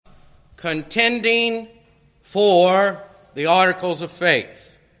contending for the articles of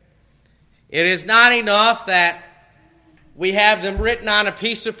faith. It is not enough that we have them written on a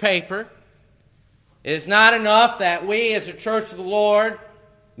piece of paper. It is not enough that we as a church of the Lord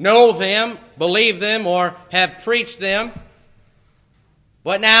know them, believe them, or have preached them.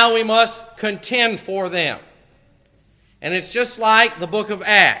 But now we must contend for them. And it's just like the book of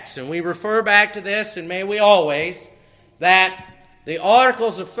Acts, and we refer back to this, and may we always, that the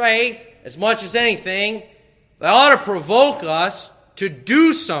articles of faith, as much as anything, they ought to provoke us to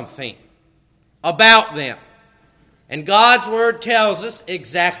do something about them. And God's Word tells us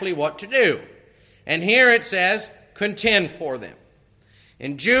exactly what to do. And here it says, contend for them.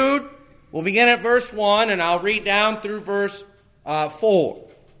 In Jude, we'll begin at verse 1, and I'll read down through verse 4.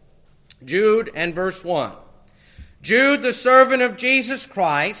 Jude and verse 1. Jude, the servant of Jesus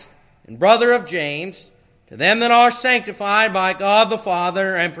Christ, and brother of James, to them that are sanctified by God the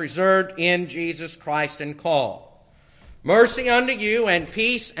Father and preserved in Jesus Christ and called. Mercy unto you, and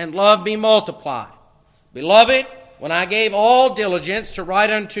peace and love be multiplied. Beloved, when I gave all diligence to write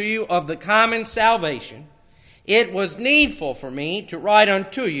unto you of the common salvation, it was needful for me to write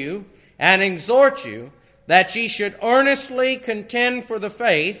unto you and exhort you that ye should earnestly contend for the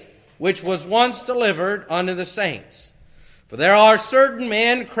faith which was once delivered unto the saints. For there are certain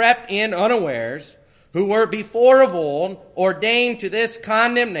men crept in unawares, who were before of old ordained to this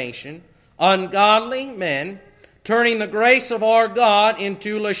condemnation, ungodly men, turning the grace of our God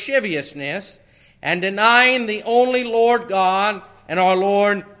into lasciviousness, and denying the only Lord God and our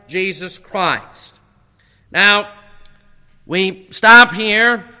Lord Jesus Christ. Now, we stop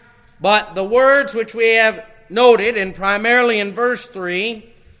here, but the words which we have noted, and primarily in verse 3,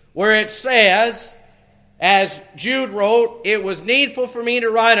 where it says, as Jude wrote, it was needful for me to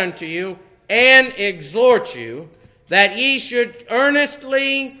write unto you and exhort you that ye should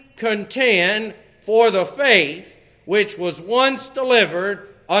earnestly contend for the faith which was once delivered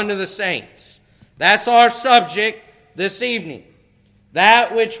unto the saints. That's our subject this evening.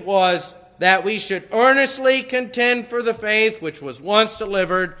 That we should earnestly contend for the faith which was once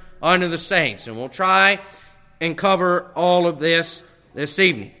delivered unto the saints. And we'll try and cover all of this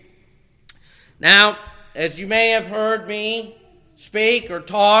evening. Now, as you may have heard me speak or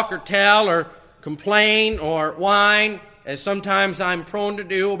talk or tell or complain or whine, as sometimes I'm prone to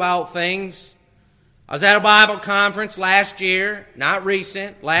do about things, I was at a Bible conference last year, not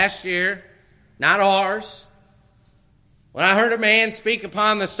recent, last year, not ours, when I heard a man speak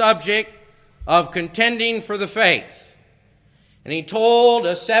upon the subject of contending for the faith. And he told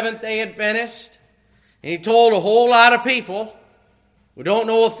a Seventh-day Adventist, and he told a whole lot of people who don't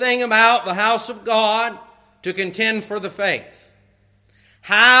know a thing about the house of God to contend for the faith.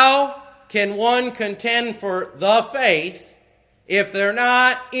 How can one contend for the faith if they're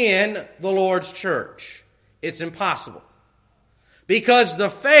not in the Lord's church? It's impossible. Because the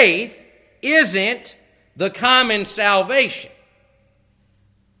faith isn't the common salvation.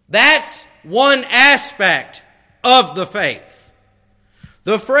 That's one aspect of the faith.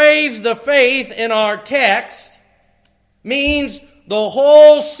 The phrase "the faith" in our text means the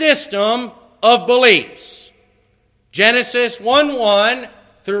whole system of beliefs. Genesis 1:1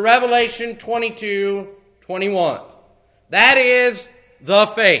 through Revelation 22:21. That is the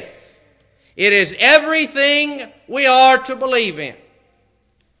faith. It is everything we are to believe in.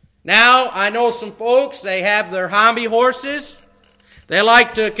 Now, I know some folks, they have their hobby horses. They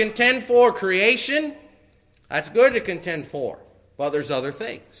like to contend for creation. That's good to contend for, but there's other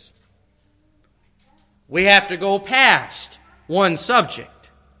things. We have to go past one subject.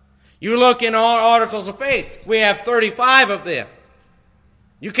 You look in our articles of faith, we have 35 of them.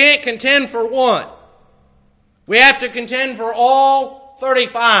 You can't contend for one. We have to contend for all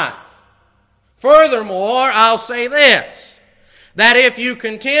 35. Furthermore, I'll say this, that if you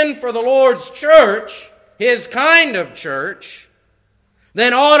contend for the Lord's church, His kind of church,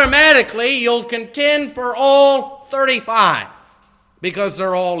 then automatically you'll contend for all 35 because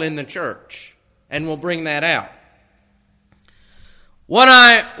they're all in the church. And we'll bring that out. What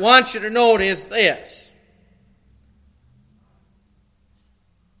I want you to note is this.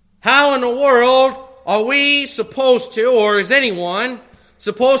 How in the world are we supposed to, or is anyone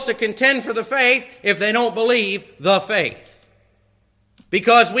supposed to contend for the faith if they don't believe the faith?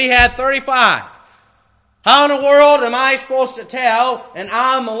 Because we had 35. How in the world am I supposed to tell an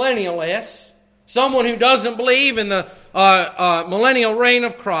amillennialist, someone who doesn't believe in the millennial reign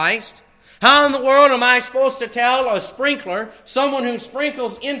of Christ, how in the world am I supposed to tell a sprinkler, someone who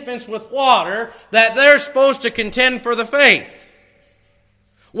sprinkles infants with water, that they're supposed to contend for the faith?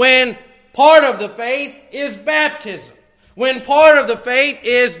 When part of the faith is baptism. when part of the faith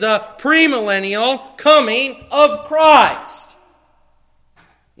is the premillennial coming of Christ.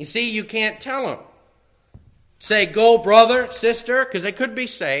 You see, you can't tell them. Say, go brother, sister, because they could be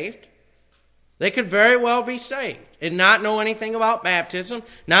saved. They could very well be saved and not know anything about baptism,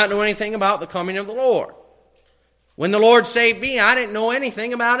 not know anything about the coming of the Lord. When the Lord saved me, I didn't know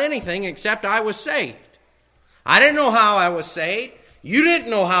anything about anything except I was saved. I didn't know how I was saved. You didn't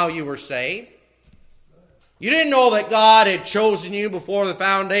know how you were saved. You didn't know that God had chosen you before the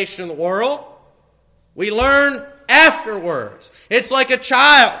foundation of the world. We learn afterwards. It's like a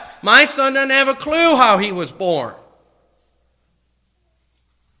child. My son doesn't have a clue how he was born.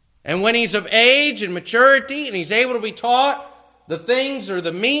 And when he's of age and maturity and he's able to be taught the things or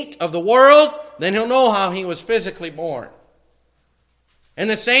the meat of the world, then he'll know how he was physically born. And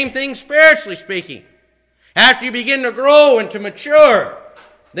the same thing spiritually speaking. After you begin to grow and to mature,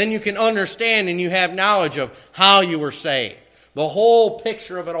 then you can understand and you have knowledge of how you were saved. The whole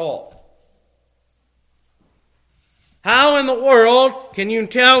picture of it all. How in the world can you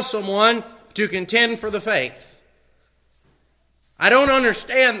tell someone to contend for the faith? I don't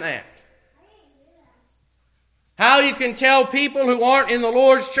understand that. How you can tell people who aren't in the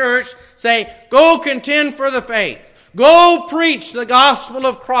Lord's church, say, go contend for the faith. Go preach the gospel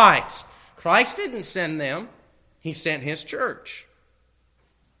of Christ. Christ didn't send them. He sent His church.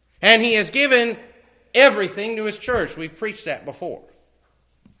 And He has given everything to His church. We've preached that before.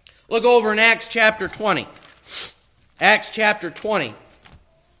 Look over in Acts chapter 20. Acts chapter 20.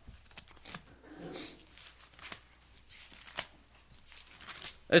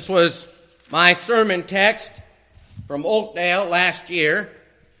 This was my sermon text from Oakdale last year.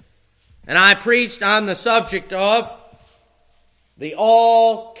 And I preached on the subject of the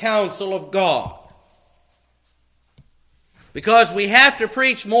all counsel of God. Because we have to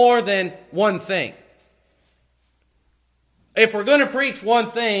preach more than one thing. If we're going to preach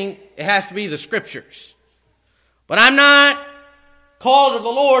one thing, it has to be the Scriptures. But I'm not called of the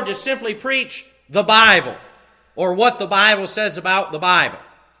Lord to simply preach the Bible or what the Bible says about the Bible.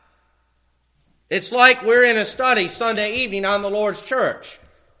 It's like we're in a study Sunday evening on the Lord's church.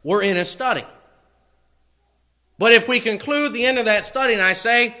 We're in a study. But if we conclude the end of that study and I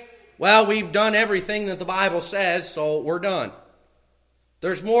say, well, we've done everything that the Bible says, so we're done.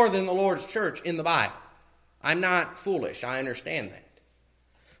 There's more than the Lord's church in the Bible. I'm not foolish. I understand that.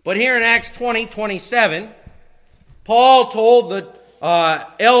 But here in Acts 20:27, Paul told the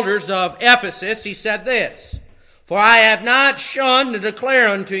elders of Ephesus, he said this, for I have not shunned to declare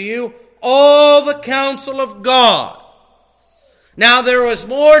unto you all the counsel of God. Now there was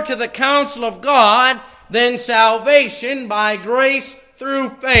more to the counsel of God than salvation by grace through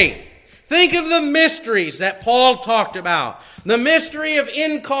faith. Think of the mysteries that Paul talked about. The mystery of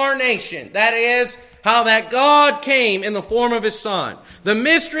incarnation, that is, how that God came in the form of His Son. The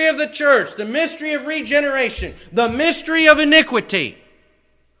mystery of the church, the mystery of regeneration, the mystery of iniquity.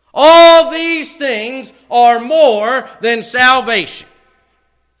 All these things are more than salvation.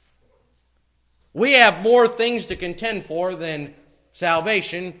 We have more things to contend for than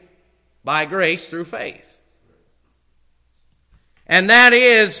salvation by grace through faith. And that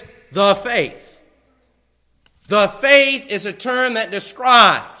is the faith. The faith is a term that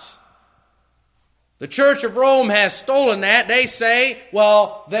describes. The Church of Rome has stolen that. They say,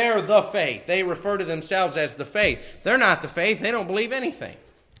 well, they're the faith. They refer to themselves as the faith. They're not the faith. They don't believe anything.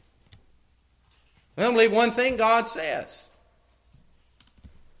 They don't believe one thing God says.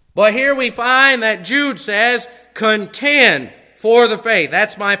 But here we find that Jude says, contend for the faith.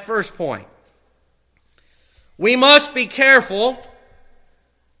 That's my first point. We must be careful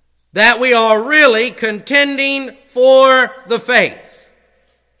that we are really contending for the faith.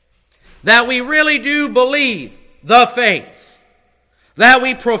 That we really do believe the faith. That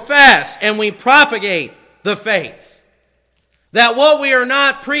we profess and we propagate the faith. That what we are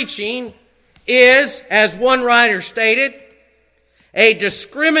not preaching is, as one writer stated, a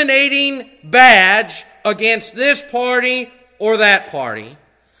discriminating badge against this party or that party,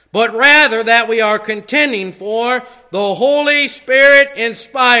 but rather that we are contending for the Holy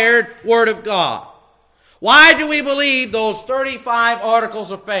Spirit-inspired Word of God. Why do we believe those 35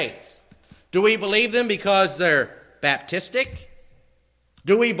 articles of faith? Do we believe them because they're Baptistic?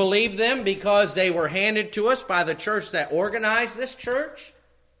 Do we believe them because they were handed to us by the church that organized this church?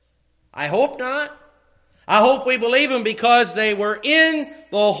 I hope not. I hope we believe them because they were in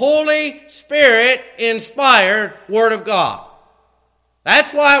the Holy Spirit-inspired Word of God.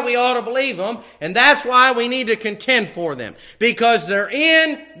 That's why we ought to believe them, and that's why we need to contend for them, because they're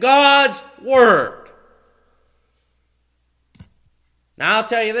in God's Word. Now I'll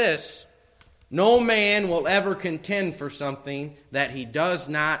tell you this, No man will ever contend for something that he does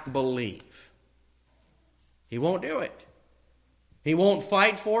not believe. He won't do it. He won't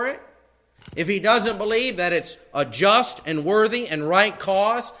fight for it. If he doesn't believe that it's a just and worthy and right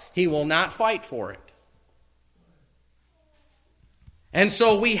cause, he will not fight for it. And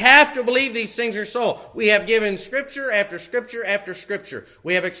so we have to believe these things are so. We have given Scripture after Scripture after Scripture.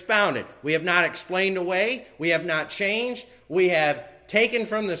 We have expounded. We have not explained away. We have not changed. We have taken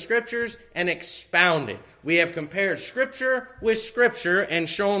from the Scriptures and expounded. We have compared Scripture with Scripture and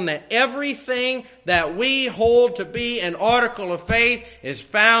shown that everything that we hold to be an article of faith is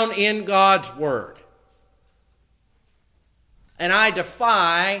found in God's Word. And I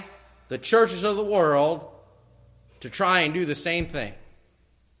defy the churches of the world to try and do the same thing.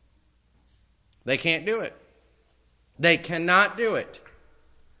 They can't do it. They cannot do it.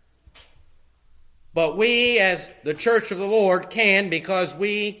 But we, as the church of the Lord, can, because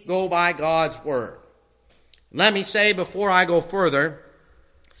we go by God's Word. Let me say before I go further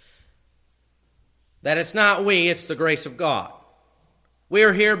that it's not we, it's the grace of God.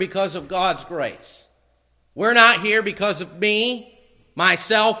 We're here because of God's grace. We're not here because of me,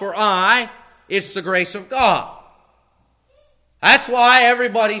 myself, or I. It's the grace of God. That's why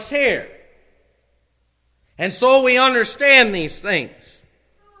everybody's here. And so we understand these things.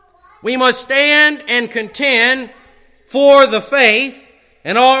 We must stand and contend for the faith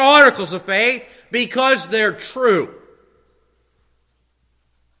and all articles of faith because they're true.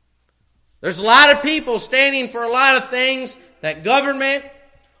 There's a lot of people standing for a lot of things that government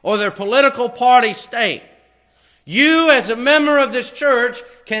or their political party state. You, as a member of this church,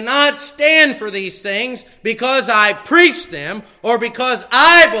 cannot stand for these things because I preach them or because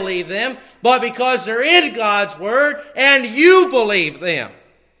I believe them, but because they're in God's Word and you believe them.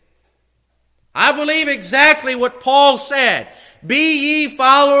 I believe exactly what Paul said. Be ye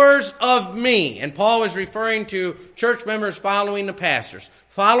followers of me. And Paul was referring to church members following the pastors.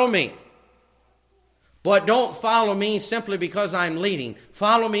 Follow me. But don't follow me simply because I'm leading.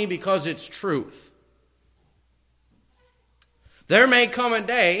 Follow me because it's truth. There may come a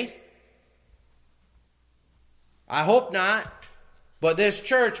day, I hope not, but this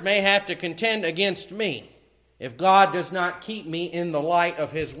church may have to contend against me if God does not keep me in the light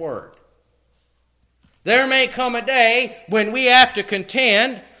of His Word. There may come a day when we have to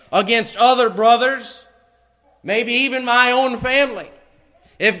contend against other brothers, maybe even my own family,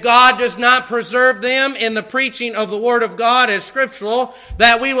 if God does not preserve them in the preaching of the Word of God as scriptural,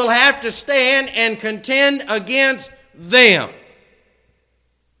 that we will have to stand and contend against them.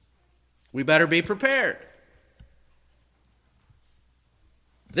 We better be prepared.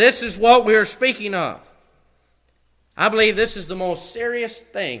 This is what we are speaking of. I believe this is the most serious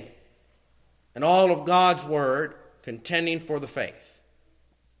thing in all of God's Word, contending for the faith.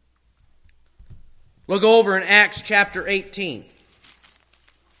 Look over in Acts chapter 18.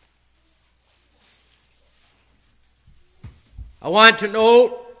 I want to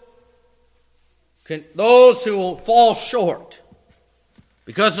note those who will fall short,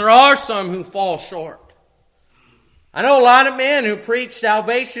 because there are some who fall short. I know a lot of men who preach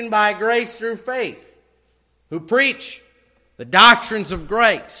salvation by grace through faith, who preach the doctrines of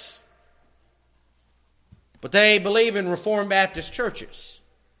grace, but they believe in Reformed Baptist churches.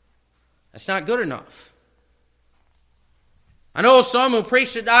 That's not good enough. I know some who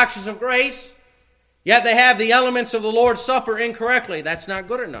preach the doctrines of grace, yet they have the elements of the Lord's Supper incorrectly. That's not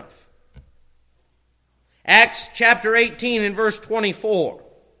good enough. Acts chapter 18 and verse 24.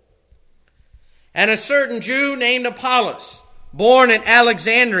 And a certain Jew named Apollos, born at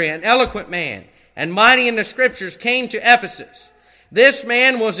Alexandria, an eloquent man, and mighty in the Scriptures, came to Ephesus. This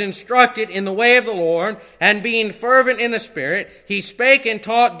man was instructed in the way of the Lord, and being fervent in the Spirit, he spake and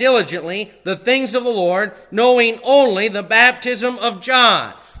taught diligently the things of the Lord, knowing only the baptism of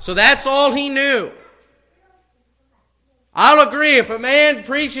John. So that's all he knew. I'll agree, if a man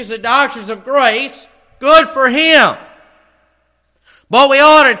preaches the doctrines of grace, good for him. But we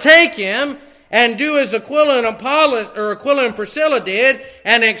ought to take him and do as Aquila and Priscilla did,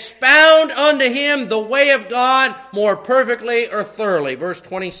 and expound unto him the way of God more perfectly or thoroughly. Verse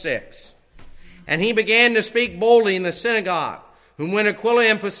 26. And he began to speak boldly in the synagogue, whom when Aquila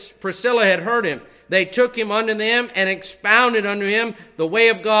and Priscilla had heard him, they took him unto them and expounded unto him the way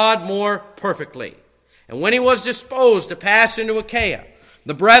of God more perfectly. And when he was disposed to pass into Achaia,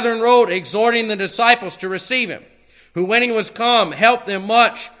 the brethren wrote, exhorting the disciples to receive him, who when he was come helped them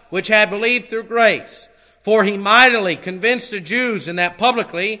much which had believed through grace. For he mightily convinced the Jews, and that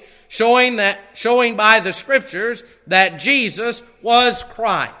publicly, showing by the Scriptures that Jesus was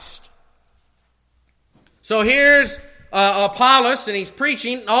Christ. So here's Apollos, and he's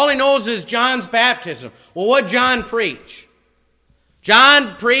preaching. All he knows is John's baptism. Well, what did John preach?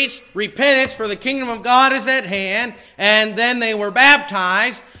 John preached repentance, for the kingdom of God is at hand, and then they were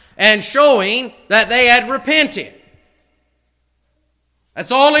baptized, and showing that they had repented.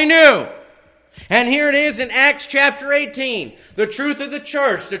 That's all he knew. And here it is in Acts chapter 18. The truth of the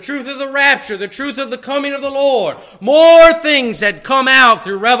church, the truth of the rapture, the truth of the coming of the Lord. More things had come out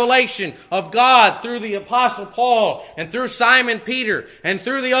through revelation of God through the Apostle Paul and through Simon Peter and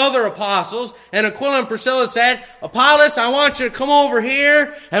through the other apostles. And Aquila and Priscilla said, Apollos, I want you to come over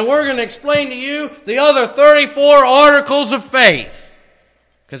here and we're going to explain to you the other 34 articles of faith.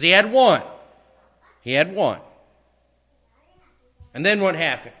 Because he had one. He had one. And then what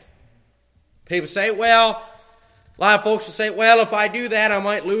happened? People say, well, a lot of folks will say, well, if I do that, I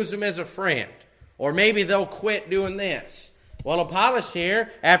might lose them as a friend. Or maybe they'll quit doing this. Well, Apollos here,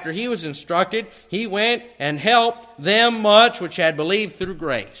 after he was instructed, he went and helped them much which had believed through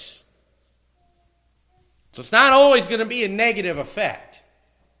grace. So it's not always going to be a negative effect.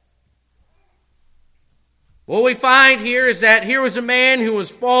 What we find here is that here was a man who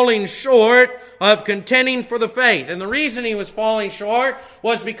was falling short of contending for the faith. And the reason he was falling short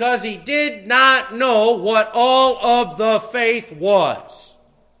was because he did not know what all of the faith was.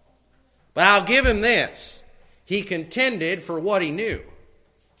 But I'll give him this. He contended for what he knew.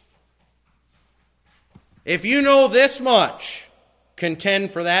 If you know this much,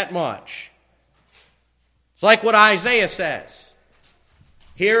 contend for that much. It's like what Isaiah says.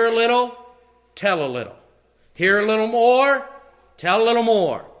 Hear a little, tell a little. Hear a little more, tell a little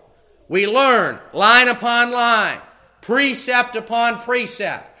more. We learn line upon line, precept upon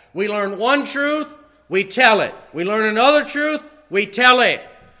precept. We learn one truth, we tell it. We learn another truth, we tell it.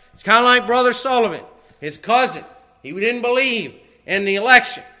 It's kind of like Brother Sullivan, his cousin. He didn't believe in the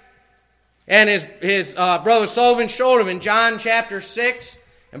election. And his Brother Sullivan showed him in John chapter 6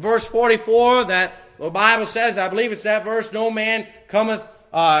 and verse 44 that the Bible says, I believe it's that verse, no man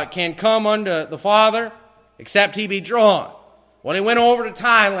can come unto the Father except he be drawn. Well, he went over to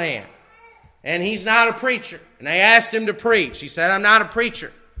Thailand, and he's not a preacher. And they asked him to preach. He said, I'm not a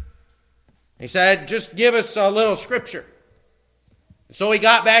preacher. He said, just give us a little scripture. And so he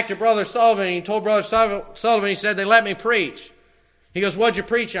got back to Brother Sullivan, and he told Brother Sullivan, he said, they let me preach. He goes, what'd you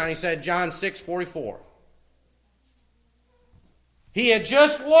preach on? He said, John 6:44. He had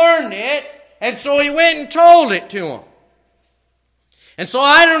just learned it, and so he went and told it to him. And so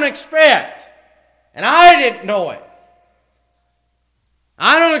I don't expect, and I didn't know it,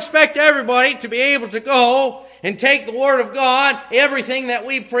 I don't expect everybody to be able to go and take the Word of God, everything that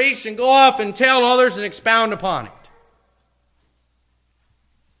we preach, and go off and tell others and expound upon it.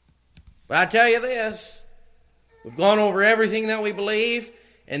 But I tell you this, we've gone over everything that we believe.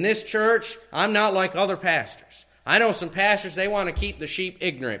 In this church, I'm not like other pastors. I know some pastors, they want to keep the sheep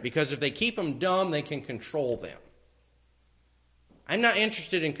ignorant, because if they keep them dumb, they can control them. I'm not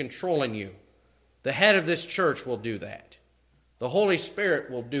interested in controlling you. The head of this church will do that. The Holy Spirit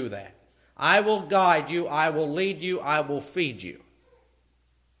will do that. I will guide you, I will lead you, I will feed you.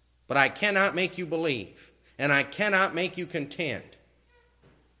 But I cannot make you believe, and I cannot make you contend.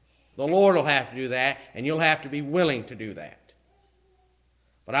 The Lord will have to do that, and you'll have to be willing to do that.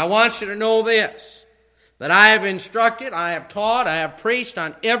 But I want you to know this, that I have instructed, I have taught, I have preached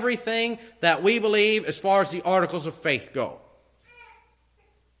on everything that we believe as far as the articles of faith go.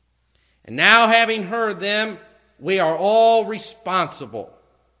 And now, having heard them, we are all responsible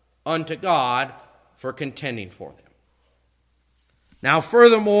unto God for contending for them. Now,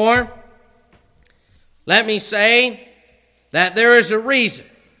 furthermore, let me say that there is a reason.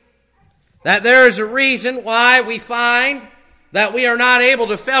 That there is a reason why we find that we are not able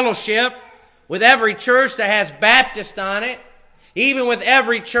to fellowship with every church that has Baptist on it, even with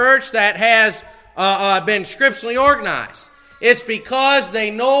every church that has been scripturally organized. It's because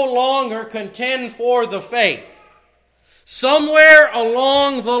they no longer contend for the faith. Somewhere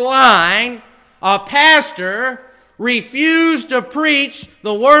along the line, a pastor refused to preach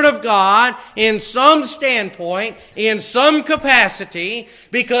the Word of God in some standpoint, in some capacity,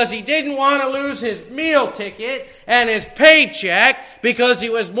 because he didn't want to lose his meal ticket and his paycheck, because he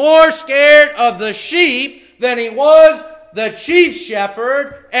was more scared of the sheep than he was the chief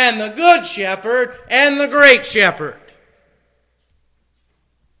shepherd and the good shepherd and the great shepherd.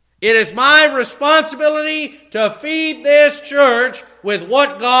 It is my responsibility to feed this church with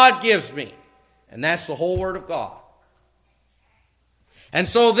what God gives me. And that's the whole Word of God. And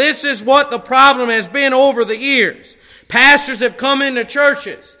so this is what the problem has been over the years. Pastors have come into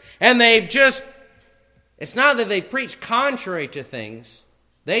churches and they've just, it's not that they preach contrary to things,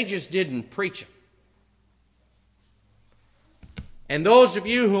 they just didn't preach them. And those of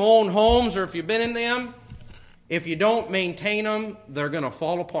you who own homes, or if you've been in them, if you don't maintain them, they're going to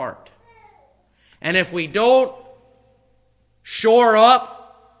fall apart. And if we don't shore up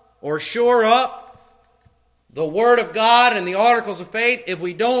the Word of God and the articles of faith, if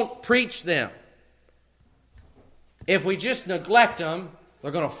we don't preach them, if we just neglect them,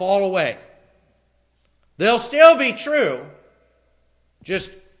 they're going to fall away. They'll still be true,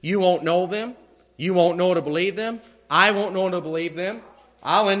 just you won't know them. You won't know to believe them. I won't know to believe them.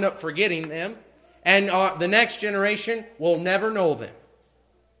 I'll end up forgetting them. And the next generation will never know them.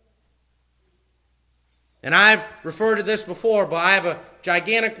 And I've referred to this before, but I have a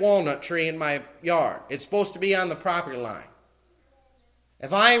gigantic walnut tree in my yard. It's supposed to be on the property line.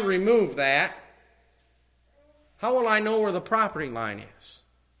 If I remove that, how will I know where the property line is?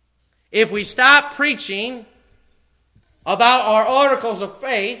 If we stop preaching about our articles of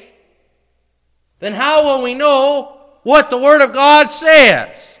faith, then how will we know what the Word of God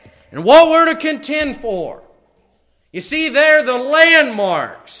says and what we're to contend for? You see, they're the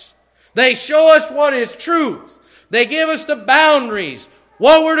landmarks. They show us what is truth. They give us the boundaries,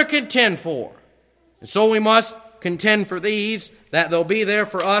 what we're to contend for. And so we must contend for these, that they'll be there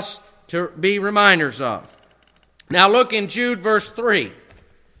for us to be reminders of. Now look in Jude verse 3.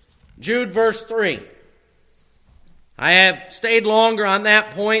 Jude verse 3. I have stayed longer on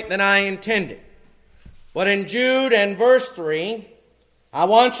that point than I intended. But in Jude and verse 3, I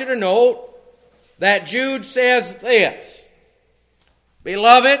want you to note that Jude says this: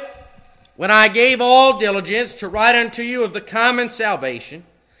 Beloved, when I gave all diligence to write unto you of the common salvation,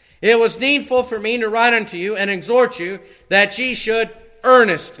 it was needful for me to write unto you and exhort you that ye should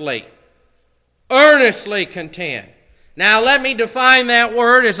earnestly contend. Now let me define that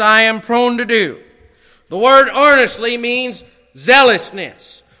word as I am prone to do. The word earnestly means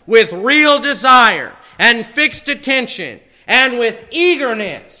zealousness, with real desire and fixed attention and with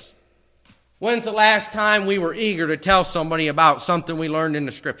eagerness. When's the last time we were eager to tell somebody about something we learned in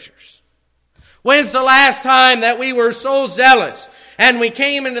the Scriptures? When's the last time that we were so zealous and we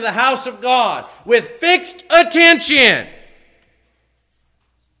came into the house of God with fixed attention?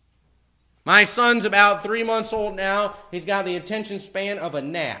 My son's about 3 months old now. He's got the attention span of a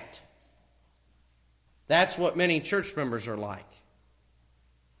gnat. That's what many church members are like.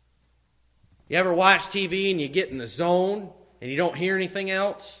 You ever watch TV and you get in the zone and you don't hear anything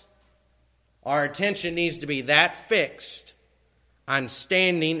else? Our attention needs to be that fixed on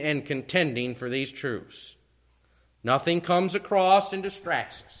standing and contending for these truths. Nothing comes across and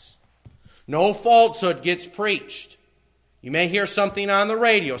distracts us. No falsehood gets preached. You may hear something on the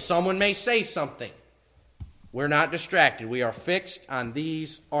radio. Someone may say something. We're not distracted. We are fixed on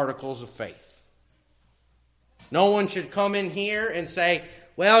these articles of faith. No one should come in here and say,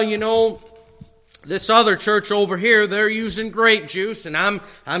 well, you know, this other church over here, they're using grape juice, and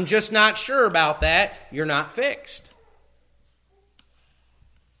I'm just not sure about that. You're not fixed.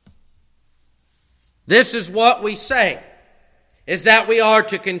 This is what we say, is that we are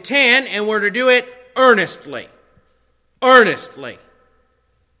to contend, and we're to do it earnestly. Earnestly.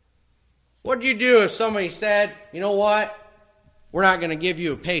 What would you do if somebody said, you know what, we're not going to give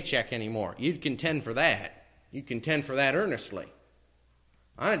you a paycheck anymore? You'd contend for that. You'd contend for that earnestly.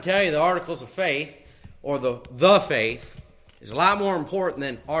 I'm going to tell you the articles of faith, or the faith, is a lot more important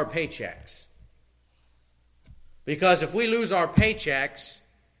than our paychecks. Because if we lose our paychecks,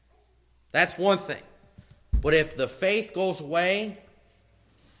 that's one thing. But if the faith goes away,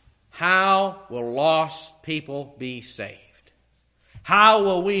 how will lost people be saved? How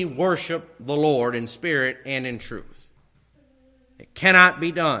will we worship the Lord in spirit and in truth? It cannot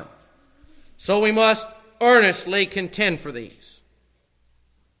be done. So we must earnestly contend for these.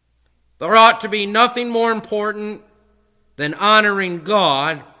 There ought to be nothing more important than honoring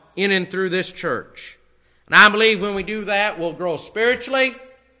God in and through this church. And I believe when we do that, we'll grow spiritually.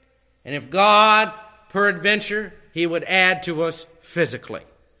 And if God, peradventure, He would add to us physically,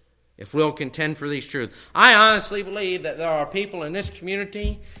 if we'll contend for these truths. I honestly believe that there are people in this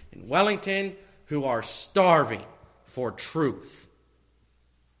community, in Wellington, who are starving for truth.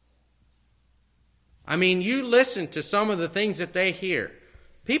 I mean, you listen to some of the things that they hear.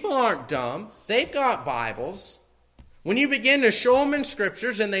 People aren't dumb. They've got Bibles. When you begin to show them in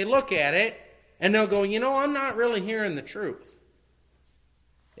Scriptures and they look at it, and they'll go, you know, I'm not really hearing the truth.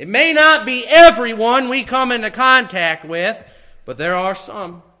 It may not be everyone we come into contact with, but there are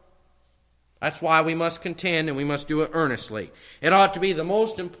some. That's why we must contend, and we must do it earnestly. It ought to be the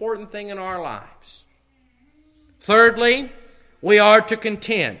most important thing in our lives. Thirdly, we are to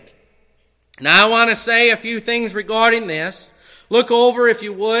contend. Now I want to say a few things regarding this. Look over, if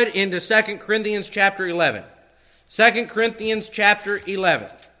you would, into 2 Corinthians chapter 11. 2 Corinthians chapter 11.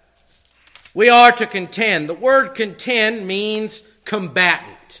 We are to contend. The word contend means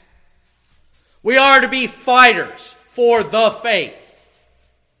combatant. We are to be fighters for the faith.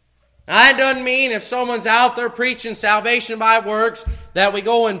 Now, that doesn't mean if someone's out there preaching salvation by works that we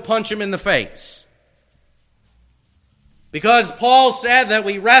go and punch them in the face. Because Paul said that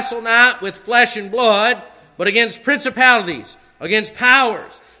we wrestle not with flesh and blood, but against principalities, against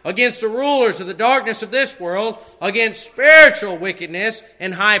powers, against the rulers of the darkness of this world, against spiritual wickedness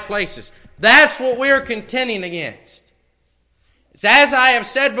in high places. That's what we're contending against. It's as I have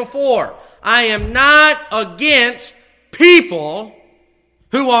said before, I am not against people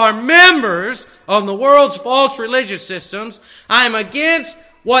who are members of the world's false religious systems. I'm against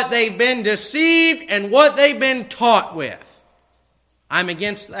what they've been deceived and what they've been taught with. I'm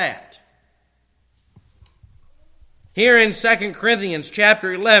against that. Here in 2 Corinthians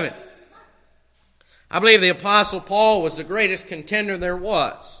chapter 11, I believe the Apostle Paul was the greatest contender there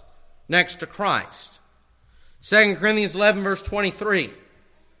was, next to Christ. 2 Corinthians 11 verse 23.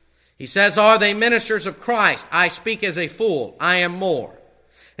 He says, "Are they ministers of Christ? I speak as a fool. I am more.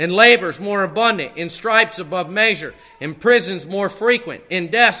 In labors more abundant, in stripes above measure, in prisons more frequent, in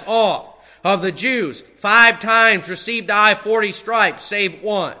deaths oft. Of the Jews, 5 times received I 40 stripes, save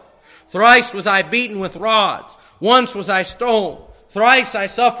one. Thrice was I beaten with rods. Once was I stoned. Thrice I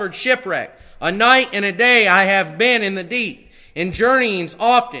suffered shipwreck. A night and a day I have been in the deep. In journeyings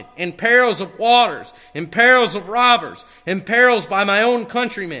often, in perils of waters, in perils of robbers, in perils by my own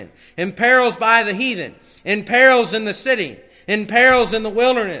countrymen, in perils by the heathen, in perils in the city, in perils in the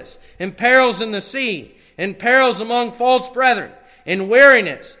wilderness, in perils in the sea, in perils among false brethren, in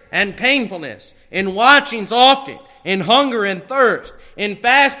weariness and painfulness, in watchings often, in hunger and thirst, in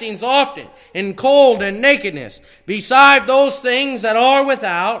fastings often, in cold and nakedness, beside those things that are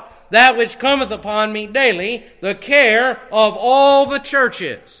without, that which cometh upon me daily, the care of all the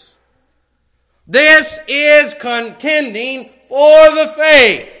churches." This is contending for the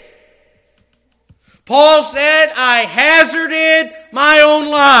faith. Paul said, I hazarded my own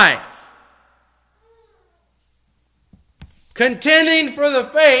life. Contending for the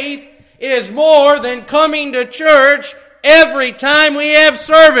faith is more than coming to church every time we have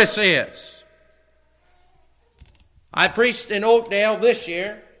services. I preached in Oakdale this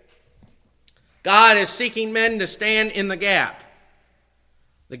year. God is seeking men to stand in the gap.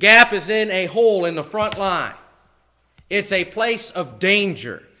 The gap is in a hole in the front line. It's a place of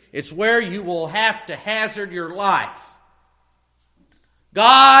danger. It's where you will have to hazard your life.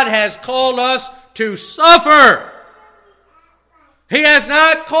 God has called us to suffer. He has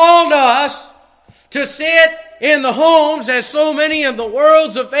not called us to sit in the homes as so many of the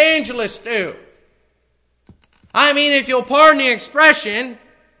world's evangelists do. I mean, if you'll pardon the expression,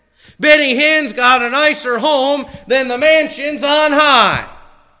 Benny Hinn's got a nicer home than the mansions on high.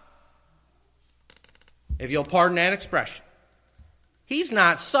 If you'll pardon that expression. He's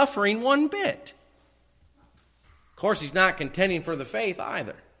not suffering one bit. Of course, he's not contending for the faith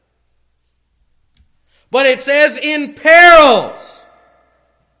either. But it says in perils.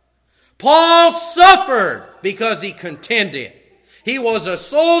 Paul suffered because he contended. He was a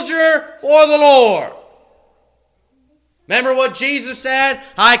soldier for the Lord. Remember what Jesus said?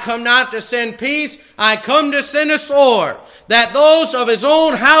 I come not to send peace, I come to send a sword, that those of his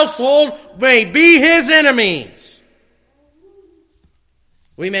own household may be his enemies.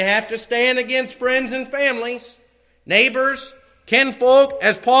 We may have to stand against friends and families, neighbors, kinfolk,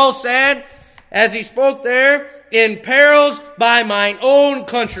 as Paul said, as he spoke there, in perils by mine own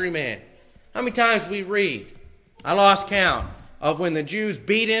countrymen. How many times we read, I lost count, of when the Jews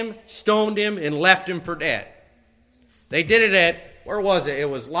beat him, stoned him, and left him for dead. They did it at, where was it? It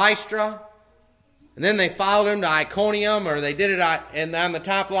was Lystra. And then they followed him to Iconium, or they did it on the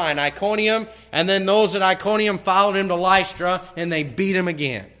top line, Iconium. And then those at Iconium followed him to Lystra, and they beat him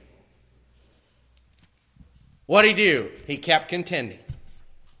again. What'd he do? He kept contending.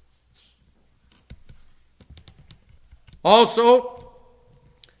 Also,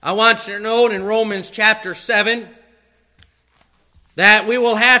 I want you to note in Romans chapter 7 that we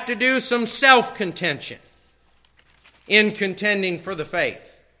will have to do some self-contention in contending for the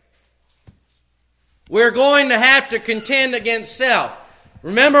faith. We're going to have to contend against self.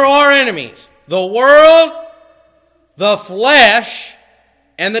 Remember our enemies, the world, the flesh,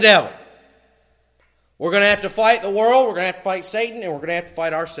 and the devil. We're going to have to fight the world, we're going to have to fight Satan, and we're going to have to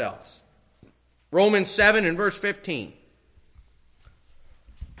fight ourselves. Romans 7 and verse 15.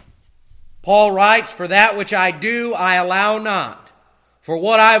 Paul writes, "For that which I do, I allow not. For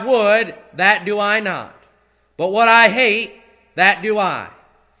what I would, that do I not. But what I hate, that do I.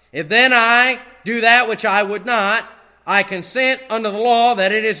 If then I, do that which I would not, I consent unto the law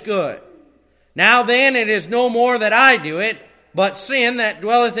that it is good. Now then it is no more that I do it, but sin that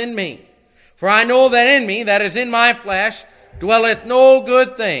dwelleth in me. For I know that in me, that is in my flesh, dwelleth no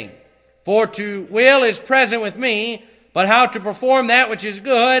good thing. For to will is present with me, but how to perform that which is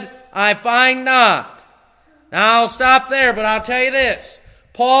good, I find not. Now I'll stop there, but I'll tell you this.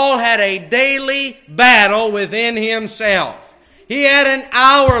 Paul had a daily battle within himself. He had an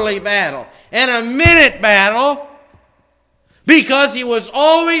hourly battle and a minute battle because he was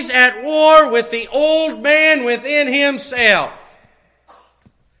always at war with the old man within himself.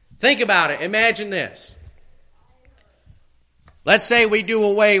 Think about it. Imagine this. Let's say we do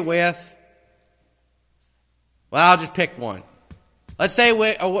away with, well, I'll just pick one. Let's say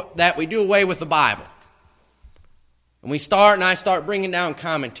that we do away with the Bible. And I start bringing down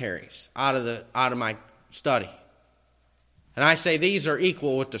commentaries out of my study. And I say these are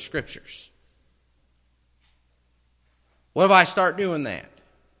equal with the Scriptures. What if I start doing that?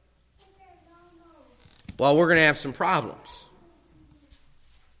 Well, we're going to have some problems.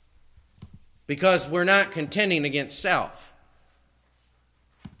 Because we're not contending against self.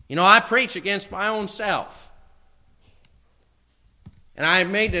 You know, I preach against my own self. And I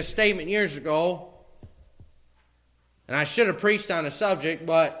made this statement years ago, and I should have preached on the subject,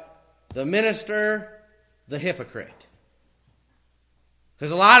 but the minister, the hypocrite.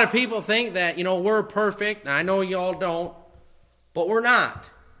 Because a lot of people think that, we're perfect, and I know you all don't, but we're not.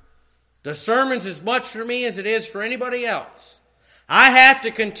 The sermon's as much for me as it is for anybody else. I have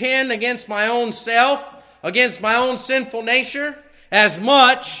to contend against my own self, against my own sinful nature, as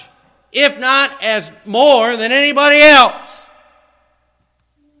much, if not as more, than anybody else.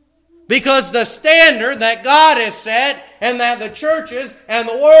 Because the standard that God has set and that the churches and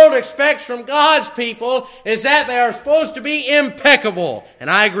the world expects from God's people is that they are supposed to be impeccable. And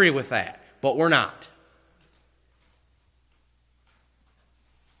I agree with that, but we're not.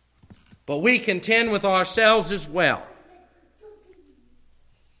 But we contend with ourselves as well.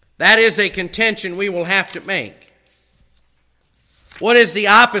 That is a contention we will have to make. What is the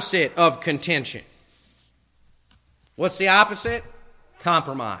opposite of contention? What's the opposite?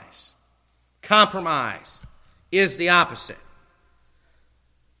 Compromise. Compromise is the opposite.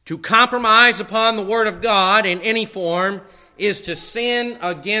 To compromise upon the Word of God in any form is to sin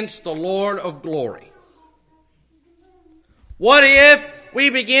against the Lord of glory. What if we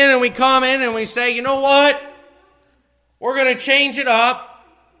begin and we come in and we say, you know what? We're going to change it up,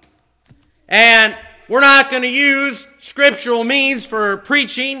 and we're not going to use scriptural means for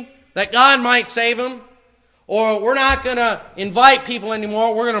preaching that God might save them. Or we're not going to invite people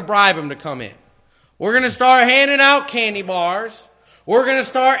anymore. We're going to bribe them to come in. We're going to start handing out candy bars. We're going to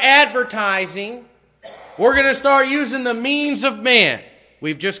start advertising. We're going to start using the means of men.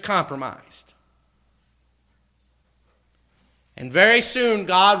 We've just compromised. And very soon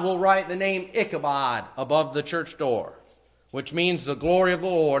God will write the name Ichabod above the church door, which means the glory of the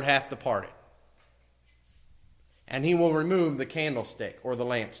Lord hath departed. And He will remove the candlestick or the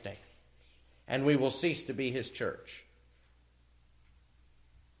lampstand. And we will cease to be His church.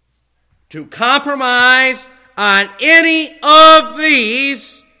 To compromise on any of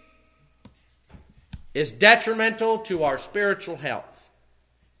these is detrimental to our spiritual health.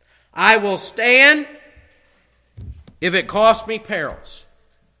 I will stand if it costs me perils.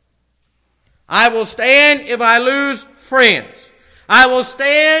 I will stand if I lose friends. I will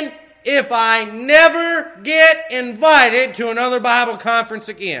stand if I never get invited to another Bible conference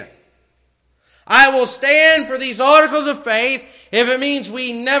again. I will stand for these articles of faith if it means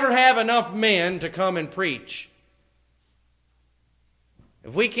we never have enough men to come and preach.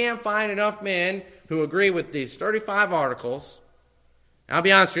 If we can't find enough men who agree with these 35 articles, I'll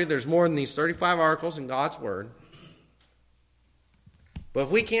be honest with you, there's more than these 35 articles in God's Word. But if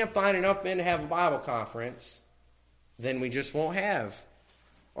we can't find enough men to have a Bible conference, then we just won't have.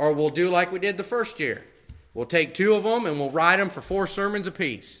 Or we'll do like we did the first year. We'll take 2 of them and we'll write them for 4 sermons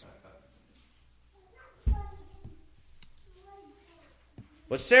apiece.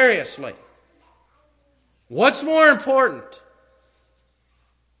 But seriously, what's more important?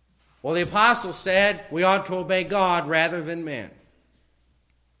 Well, the apostle said we ought to obey God rather than men.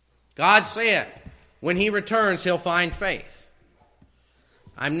 God said when He returns, He'll find faith.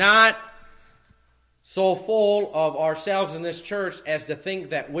 I'm not so full of ourselves in this church as to think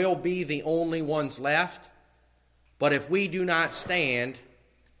that we'll be the only ones left. But if we do not stand,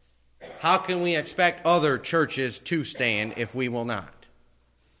 how can we expect other churches to stand if we will not?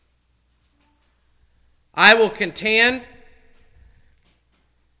 I will contend,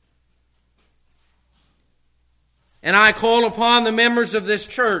 and I call upon the members of this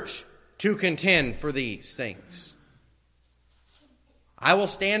church to contend for these things. I will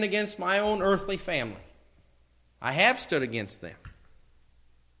stand against my own earthly family. I have stood against them.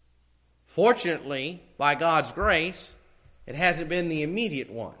 Fortunately, by God's grace, it hasn't been the immediate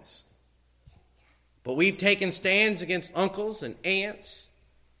ones. But we've taken stands against uncles and aunts,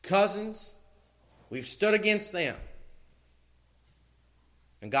 cousins. We've stood against them.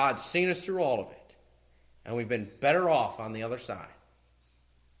 And God's seen us through all of it. And we've been better off on the other side.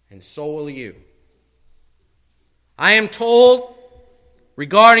 And so will you. I am told,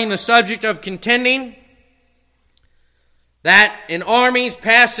 regarding the subject of contending, that in armies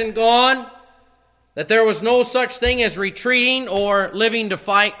past and gone, that there was no such thing as retreating or living to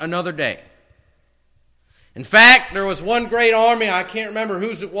fight another day. In fact, there was one great army, I can't remember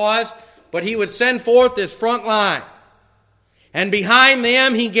whose it was, but he would send forth this front line. And behind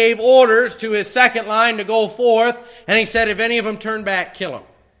them, he gave orders to his second line to go forth, and he said, if any of them turn back, kill them.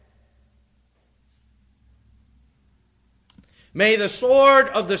 May the sword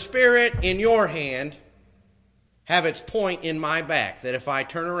of the Spirit in your hand have its point in my back, that if I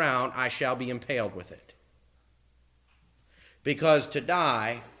turn around, I shall be impaled with it. Because to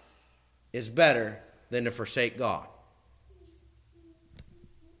die is better than to forsake God.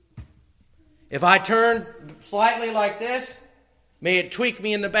 If I turn slightly like this, may it tweak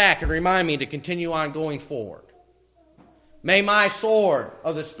me in the back and remind me to continue on going forward. May my sword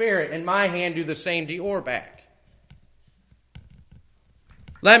of the Spirit in my hand do the same to your back.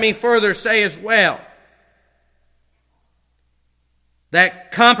 Let me further say as well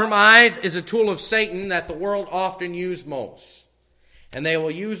that compromise is a tool of Satan that the world often uses most. And they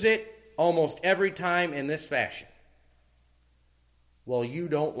will use it almost every time in this fashion. Well, you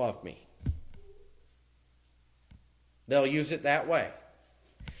don't love me. They'll use it that way.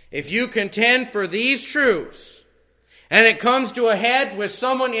 If you contend for these truths, and it comes to a head with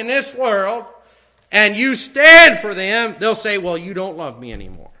someone in this world, and you stand for them, they'll say, well, you don't love me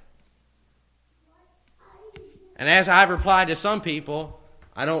anymore. And as I've replied to some people,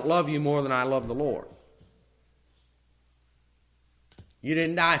 I don't love you more than I love the Lord. You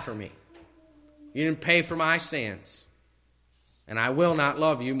didn't die for me. You didn't pay for my sins. And I will not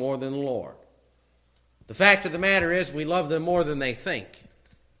love you more than the Lord. The fact of the matter is, we love them more than they think.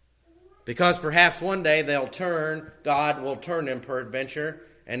 Because perhaps one day God will turn them peradventure,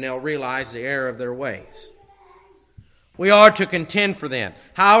 and they'll realize the error of their ways. We are to contend for them.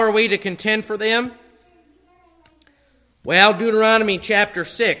 How are we to contend for them? Well, Deuteronomy chapter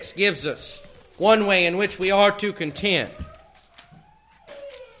 6 gives us one way in which we are to contend.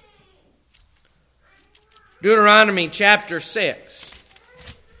 Deuteronomy chapter 6,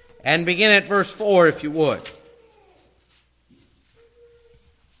 and begin at verse 4 if you would.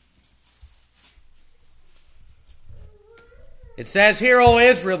 It says, Hear, O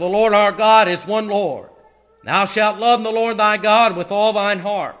Israel, the Lord our God is one Lord. Thou shalt love the Lord thy God with all thine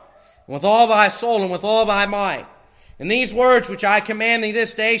heart, and with all thy soul, and with all thy might. And these words which I command thee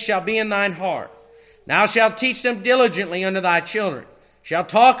this day shall be in thine heart. Thou shalt teach them diligently unto thy children. Shalt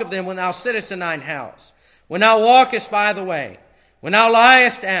talk of them when thou sittest in thine house, when thou walkest by the way, when thou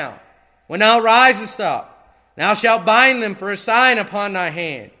liest down, when thou risest up. Thou shalt bind them for a sign upon thy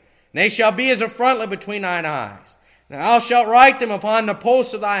hand, and they shall be as a frontlet between thine eyes. And thou shalt write them upon the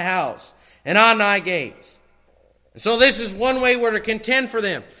posts of thy house, and on thy gates. And so this is one way we're to contend for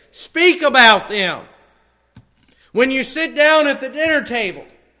them. Speak about them. When you sit down at the dinner table,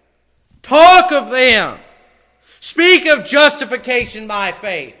 talk of them. Speak of justification by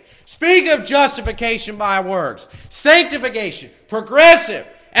faith. Speak of justification by works. Sanctification, progressive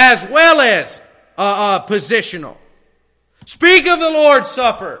as well as positional. Speak of the Lord's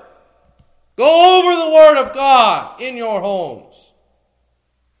Supper. Go over the Word of God in your homes.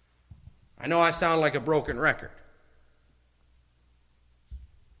 I know I sound like a broken record.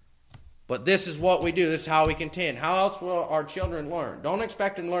 But this is what we do. This is how we contend. How else will our children learn? Don't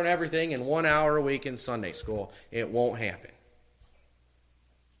expect them to learn everything in 1 hour a week in Sunday school. It won't happen.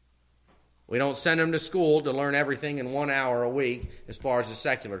 We don't send them to school to learn everything in 1 hour a week as far as the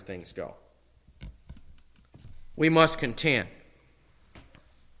secular things go. We must contend.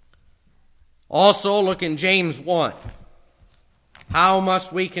 Also, look in James 1. How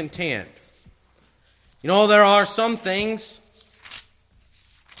must we contend? You know, there are some things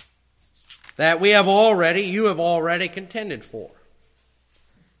that you have already contended for.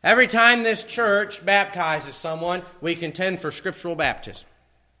 Every time this church baptizes someone, we contend for scriptural baptism.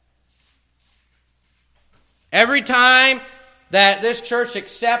 Every time that this church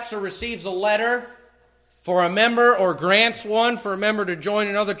accepts or receives a letter for a member or grants one for a member to join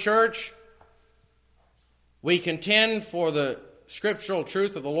another church, we contend for the scriptural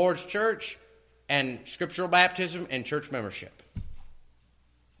truth of the Lord's church and scriptural baptism and church membership.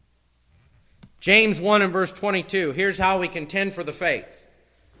 James 1 and verse 22, here's how we contend for the faith.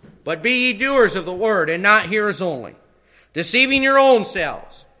 But be ye doers of the word, and not hearers only, deceiving your own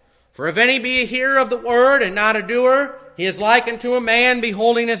selves. For if any be a hearer of the word, and not a doer, he is like unto a man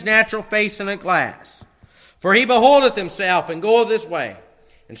beholding his natural face in a glass. For he beholdeth himself, and goeth his way,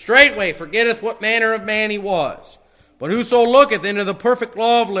 and straightway forgetteth what manner of man he was. But whoso looketh into the perfect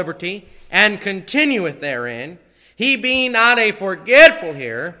law of liberty, and continueth therein, he being not a forgetful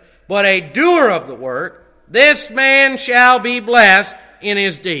hearer, but a doer of the work, this man shall be blessed in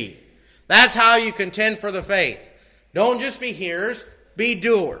his deed. That's how you contend for the faith. Don't just be hearers, be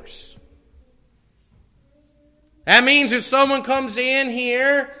doers. That means if someone comes in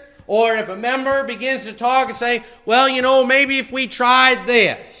here, or if a member begins to talk and say, well, maybe if we tried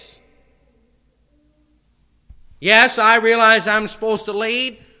this. Yes, I realize I'm supposed to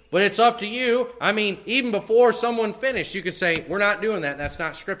lead, but it's up to you. I mean, even before someone finished, you could say, we're not doing that. That's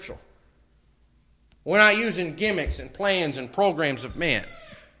not scriptural. We're not using gimmicks and plans and programs of men.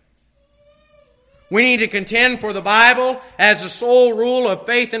 We need to contend for the Bible as the sole rule of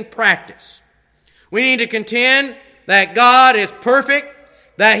faith and practice. We need to contend that God is perfect,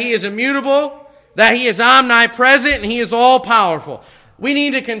 that He is immutable, that He is omnipresent, and He is all-powerful. We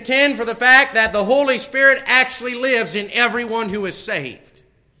need to contend for the fact that the Holy Spirit actually lives in everyone who is saved.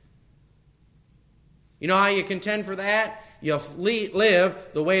 You know how you contend for that? You live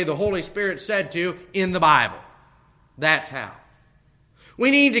the way the Holy Spirit said to in the Bible. That's how.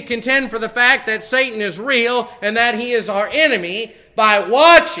 We need to contend for the fact that Satan is real and that he is our enemy by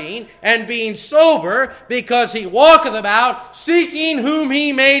watching and being sober, because he walketh about seeking whom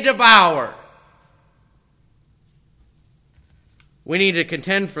he may devour. We need to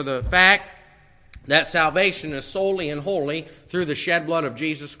contend for the fact that salvation is solely and wholly through the shed blood of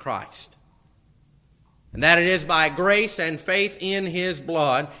Jesus Christ, and that it is by grace and faith in His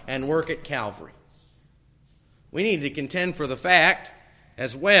blood and work at Calvary. We need to contend for the fact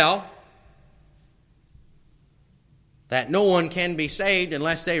as well that no one can be saved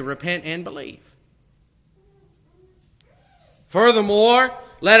unless they repent and believe. Furthermore,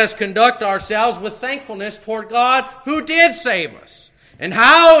 let us conduct ourselves with thankfulness toward God who did save us, and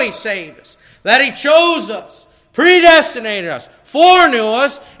how He saved us, that He chose us, predestinated us, foreknew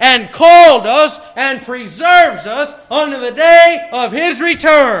us, and called us, and preserves us unto the day of His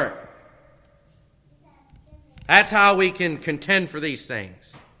return. That's how we can contend for these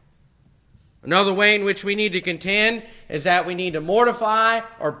things. Another way in which we need to contend is that we need to mortify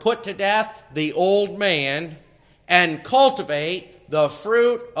or put to death the old man and cultivate the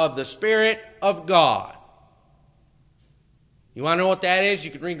fruit of the Spirit of God. You want to know what that is?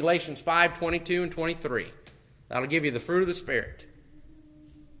 You can read Galatians 5:22 and 23. That'll give you the fruit of the Spirit.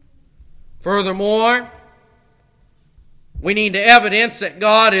 Furthermore, we need to evidence that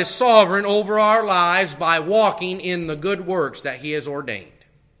God is sovereign over our lives by walking in the good works that He has ordained.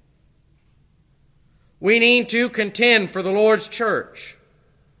 We need to contend for the Lord's church.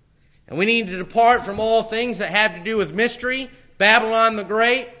 And we need to depart from all things that have to do with mystery, Babylon the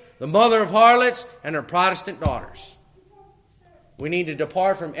Great, the mother of harlots, and her Protestant daughters. We need to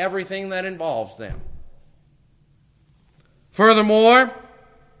depart from everything that involves them. Furthermore,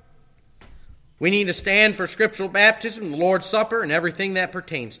 we need to stand for scriptural baptism, the Lord's Supper, and everything that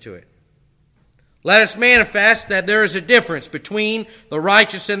pertains to it. Let us manifest that there is a difference between the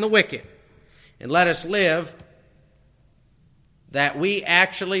righteous and the wicked. And let us live that we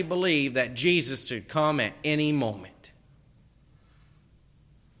actually believe that Jesus should come at any moment.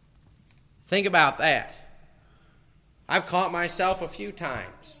 Think about that. I've caught myself a few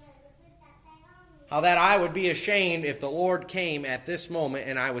times how that I would be ashamed if the Lord came at this moment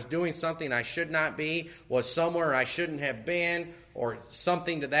and I was doing something I should not be, was somewhere I shouldn't have been, or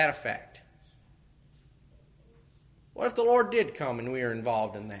something to that effect. What if the Lord did come and we were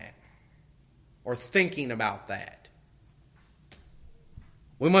involved in that? Or thinking about that?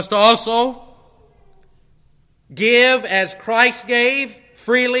 We must also give as Christ gave,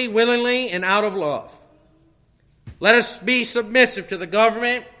 freely, willingly, and out of love. Let us be submissive to the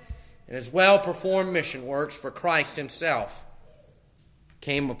government and as well perform mission works, for Christ Himself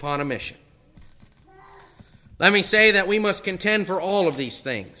came upon a mission. Let me say that we must contend for all of these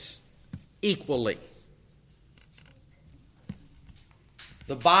things equally.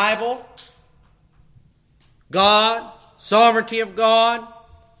 The Bible, God, sovereignty of God,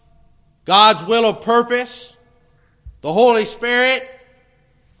 God's will of purpose, the Holy Spirit,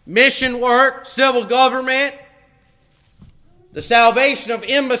 mission work, civil government, the salvation of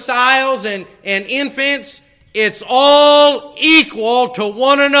imbeciles and infants, It's all equal to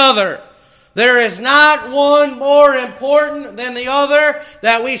one another. There is not one more important than the other,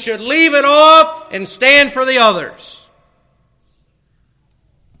 that we should leave it off and stand for the others.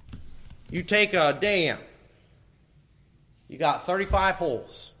 You take a dam. You got 35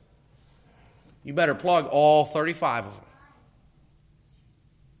 holes. You better plug all 35 of them.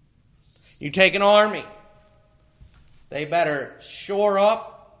 You take an army. They better shore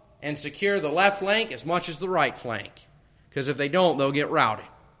up and secure the left flank as much as the right flank. Because if they don't, they'll get routed.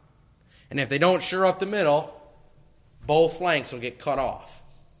 And if they don't shore up the middle, both flanks will get cut off.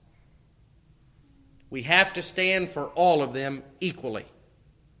 We have to stand for all of them equally.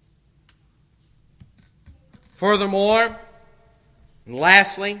 Furthermore, and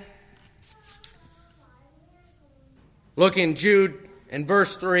lastly, look in Jude in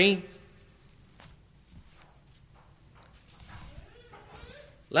verse 3.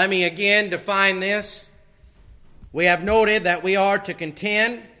 Let me again define this. We have noted that we are to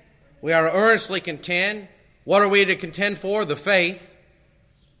contend. We are to earnestly contend. What are we to contend for? The faith.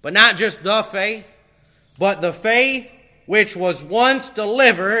 But not just the faith, but the faith which was once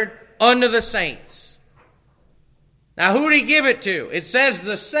delivered unto the saints. Now, who did he give it to? It says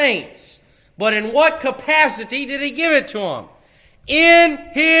the saints. But in what capacity did he give it to them? In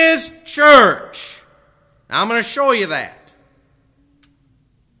his church. Now, I'm going to show you that.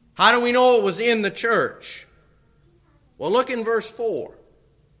 How do we know it was in the church? Well, look in verse 4.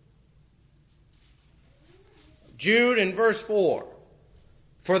 Jude in verse 4.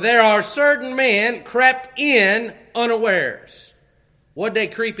 For there are certain men crept in unawares. What did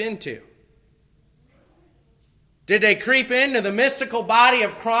they creep into? Did they creep into the mystical body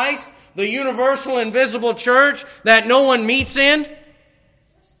of Christ, the universal invisible church that no one meets in?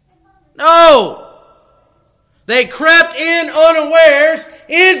 No! They crept in unawares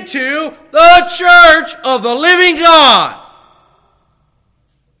into the church of the living God.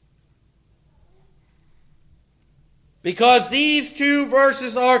 Because these two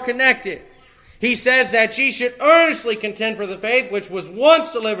verses are connected. He says that ye should earnestly contend for the faith which was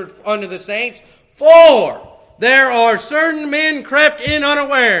once delivered unto the saints, for there are certain men crept in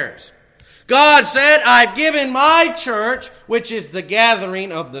unawares. God said, I've given my church, which is the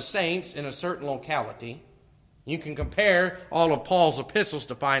gathering of the saints in a certain locality. You can compare all of Paul's epistles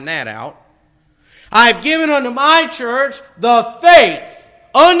to find that out. I've given unto my church the faith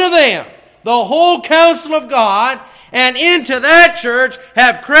unto them, the whole counsel of God, and into that church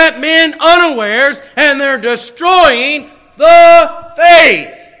have crept men unawares, and they're destroying the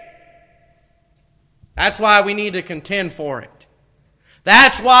faith. That's why we need to contend for it.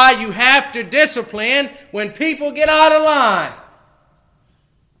 That's why you have to discipline when people get out of line.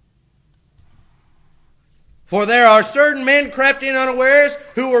 For there are certain men crept in unawares,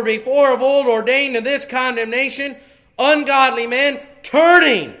 who were before of old ordained to this condemnation, ungodly men,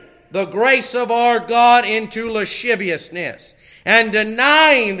 turning the grace of our God into lasciviousness, and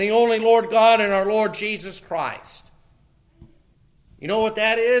denying the only Lord God and our Lord Jesus Christ. You know what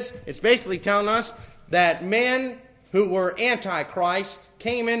that is? It's basically telling us that men who were antichrist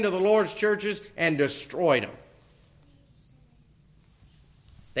came into the Lord's churches and destroyed them.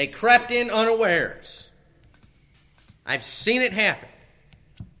 They crept in unawares. I've seen it happen.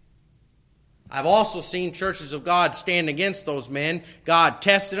 I've also seen churches of God stand against those men. God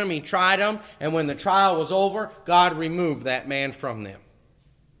tested them, He tried them, and when the trial was over, God removed that man from them.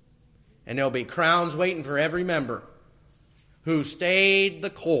 And there'll be crowns waiting for every member who stayed the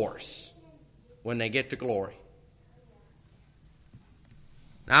course when they get to glory.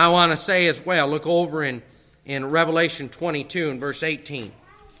 Now I want to say as well, look over in Revelation 22 and verse 18.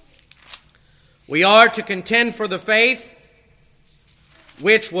 We are to contend for the faith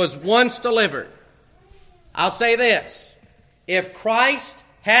which was once delivered. I'll say this. If Christ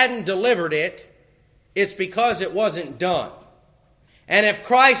hadn't delivered it, it's because it wasn't done. And if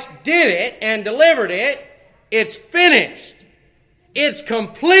Christ did it and delivered it, it's finished. It's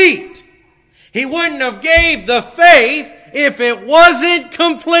complete. He wouldn't have gave the faith if it wasn't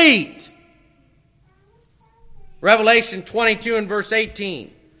complete. Revelation 22 and verse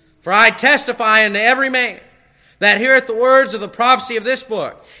 18. For I testify unto every man that heareth the words of the prophecy of this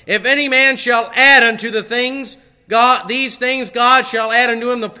book. If any man shall add unto the things, these things, God shall add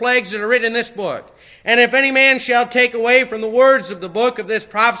unto him the plagues that are written in this book. And if any man shall take away from the words of the book of this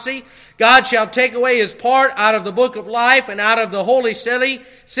prophecy, God shall take away his part out of the book of life and out of the holy city,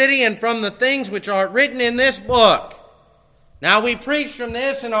 and from the things which are written in this book. Now we preached from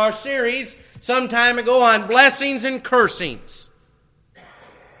this in our series some time ago on blessings and cursings.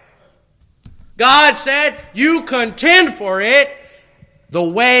 God said, you contend for it, the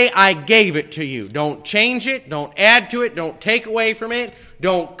way I gave it to you. Don't change it. Don't add to it. Don't take away from it.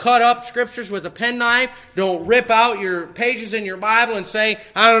 Don't cut up scriptures with a penknife. Don't rip out your pages in your Bible and say,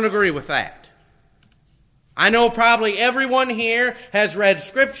 I don't agree with that. I know probably everyone here has read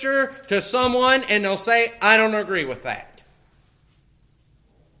scripture to someone and they'll say, I don't agree with that.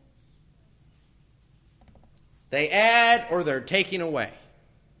 They add or they're taking away.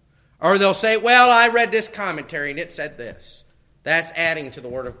 Or they'll say, well, I read this commentary and it said this. That's adding to the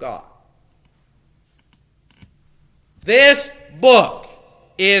Word of God. This book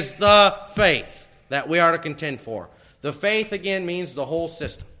is the faith that we are to contend for. The faith, again, means the whole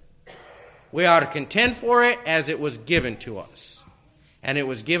system. We are to contend for it as it was given to us. And it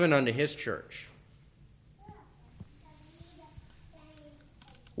was given unto His church.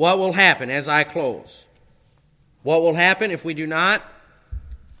 What will happen as I close? What will happen if we do not?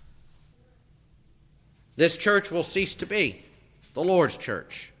 This church will cease to be the Lord's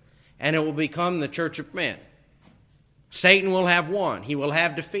church, and it will become the church of men. Satan will have won. He will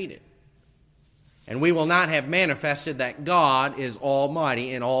have defeated. And we will not have manifested that God is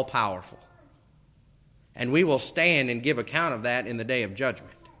almighty and all-powerful. And we will stand and give account of that in the day of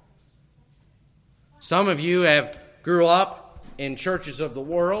judgment. Some of you have grew up in churches of the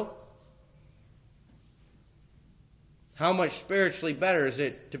world. How much spiritually better is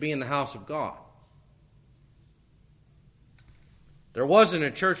it to be in the house of God? There wasn't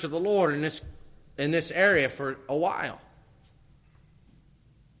a church of the Lord in this area for a while.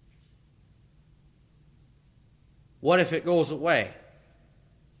 What if it goes away?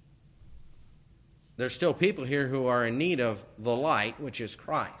 There's still people here who are in need of the light, which is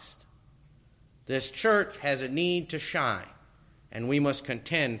Christ. This church has a need to shine, and we must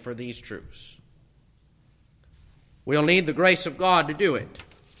contend for these truths. We'll need the grace of God to do it.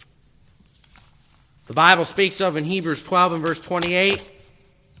 The Bible speaks of in Hebrews 12 and verse 28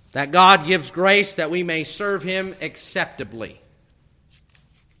 that God gives grace that we may serve Him acceptably.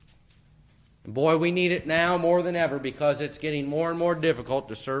 And boy, we need it now more than ever because it's getting more and more difficult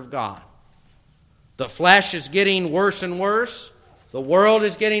to serve God. The flesh is getting worse and worse. The world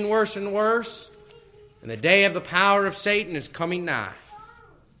is getting worse and worse. And the day of the power of Satan is coming nigh.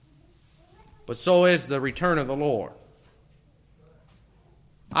 But so is the return of the Lord.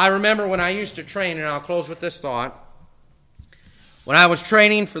 I remember when I used to train, and I'll close with this thought. When I was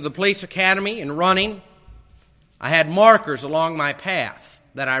training for the police academy and running, I had markers along my path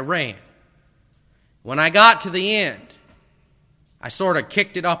that I ran. When I got to the end, I sort of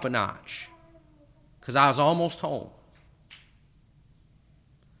kicked it up a notch because I was almost home.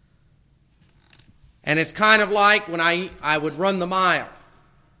 And it's kind of like when I would run the mile.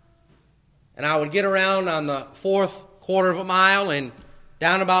 And I would get around on the fourth quarter of a mile and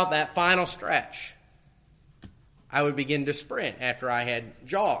down about that final stretch, I would begin to sprint after I had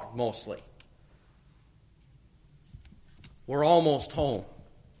jogged mostly. We're almost home.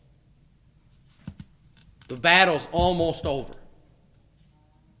 The battle's almost over.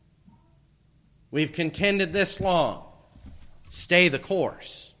 We've contended this long. Stay the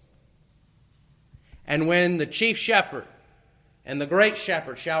course. And when the chief shepherd and the great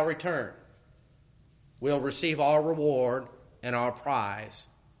shepherd shall return, we'll receive our reward and our prize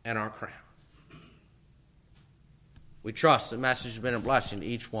and our crown. We trust the message has been a blessing to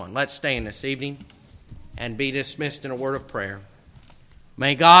each one. Let's stand this evening and be dismissed in a word of prayer.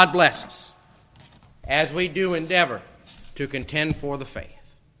 May God bless us as we do endeavor to contend for the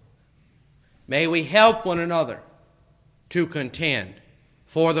faith. May we help one another to contend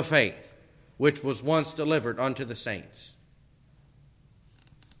for the faith which was once delivered unto the saints.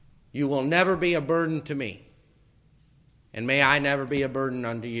 You will never be a burden to me, and may I never be a burden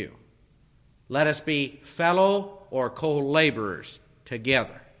unto you. Let us be fellow or co-laborers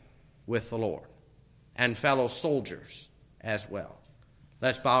together with the Lord, and fellow soldiers as well.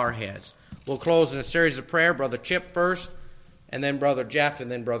 Let's bow our heads. We'll close in a series of prayer. Brother Chip first, and then Brother Jeff,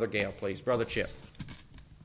 and then Brother Gale, please. Brother Chip.